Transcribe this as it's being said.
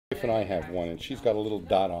wife and I have one, and she's got a little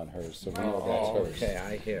dot on hers, so we know that's hers. Okay,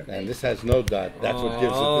 I hear. And this has no dot. That's what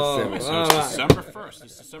gives it the simmer. So it's December 1st.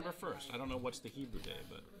 It's December 1st. I don't know what's the Hebrew day,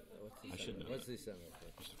 but I should know. What's December?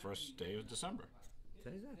 It's the first day of December.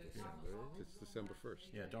 Today's not December. It's December 1st.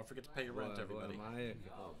 Yeah, don't forget to pay your rent, everybody.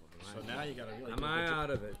 So Now now you got to really. am I out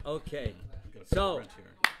of it? Okay. Rent So, here.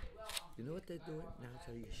 you know what they're doing now?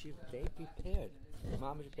 So yeshiva, they prepared.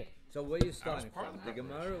 Mom is prepared. So where are you starting from? The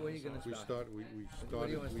Gemara? Where are you going to start?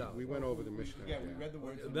 We went over the Mishnah. Yeah, we read the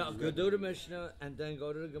words. Go do the Mishnah and then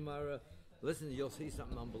go to the Gemara. Listen, you'll see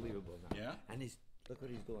something unbelievable now. Yeah? And look what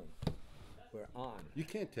he's doing. We're on. You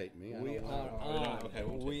can't take me. We are on. Okay,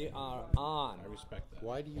 We are on. I respect that.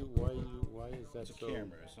 Why is that It's a so?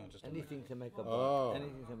 camera. It's not just Anything to make a buck. Oh.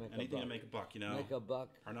 Anything to make anything a to buck. make a buck, you know. Make a buck.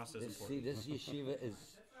 Parnassa is See, important. this yeshiva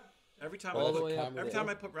is Every time all the way up. every time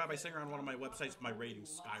I put Rabbi Singer on one of my websites, my ratings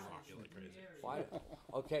skyrocket like crazy. Why?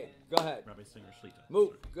 Okay, go ahead. Rabbi Singer Shlita.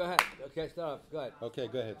 Move. Go ahead. Okay, start off. Go ahead. Okay,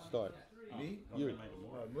 go ahead. Start. Me? You.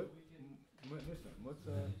 Listen, what's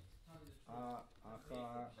Achar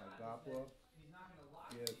Hagapla?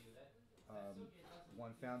 If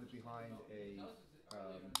one found it behind a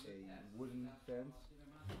wooden fence,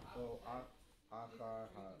 or Achar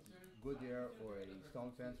Hagudir, or a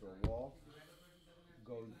stone fence or a wall,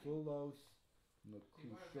 Gozulos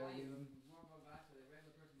Mekusholim,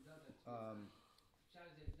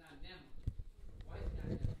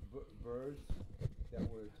 birds that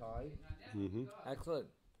were tied. Mm-hmm. Excellent.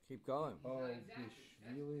 Keep going. Oh,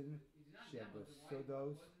 Bishvilin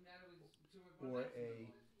Shebasodos, or a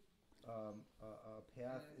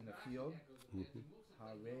path in a field.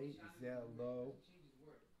 Hare Zelo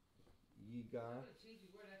Yiga.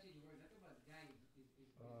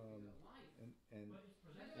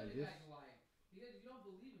 And this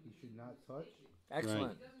he should not touch.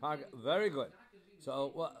 Excellent. Very good.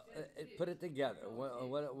 So, put it together.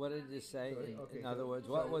 What did you say? In other words,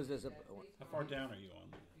 what was this? How far down are you on?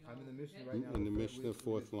 I'm in the Mishnah right now. In the Mishnah,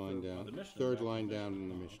 fourth line down. the Mishnah, Third right? line down in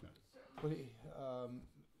the Mishnah. But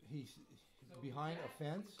he's behind a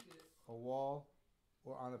fence, a wall,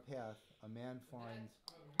 or on a path. A man finds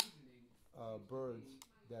birds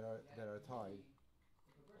that are tied.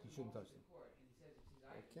 He shouldn't touch them.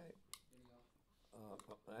 Okay.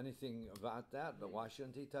 Anything about that? But why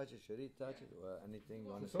shouldn't he touch it? Should he touch it? Anything you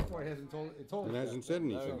want to say? So far, it hasn't told. It told It us hasn't that. said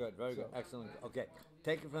Very anything. good. Very good. Excellent. Okay.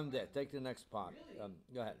 Take it from there. Take the next part.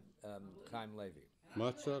 Go ahead. Chaim Levi.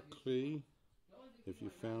 Matzah kli, if you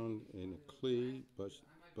found in a kli,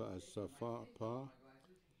 ba'asafah,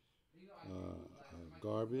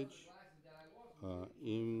 garbage,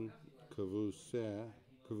 im kavuseh,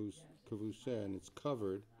 and it's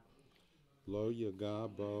covered, lo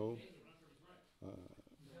yagabo,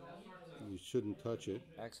 you shouldn't touch it.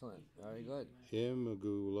 Excellent. Very good. Im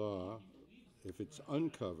Geula, if it's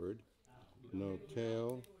uncovered, no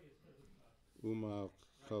tail, umal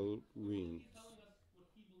chalrin.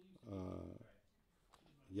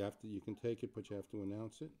 You can take it, but you have to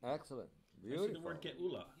announce it. Excellent. I see Beautiful. the word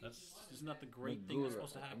Geula. Isn't that the great thing that's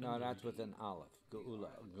supposed to happen? No, that's with an aleph. Geula.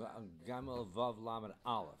 Gamel Vav Lamed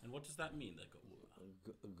Aleph. And what does that mean, the Geula?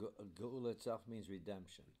 Geula itself means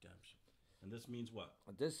redemption. Redemption. And this means what?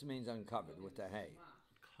 This means uncovered with the hay.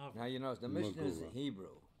 Covered. Now you know the Mishnah is Magula.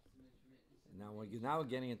 Hebrew. Now we're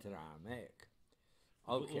getting into the Aramaic.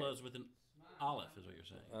 Okay. Geula is with an aleph, is what you're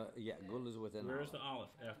saying. Yeah, Geula is with an Where aleph. is the aleph?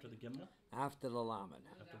 After the gimel? After the Lamed.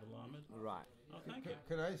 After the lamed? Right. Oh, thank you.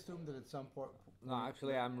 Could I assume that at some point? No,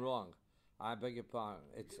 actually I'm wrong. I beg your pardon.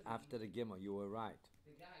 It's after the Gimel. You were right.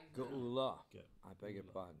 Geula. Good. I beg your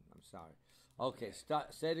pardon. I'm sorry. Okay,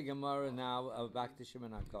 say the Gemara now. Back to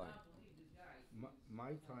Shimon HaKohen.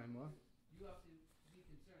 My timer.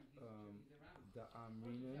 The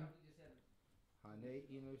Amrina. Hane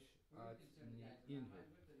Inosh at Inhu.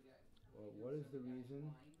 What is the reason?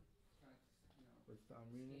 What's the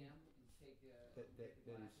Amrina?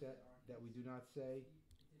 That we do not say.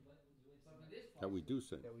 That we do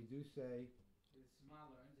say. That we do say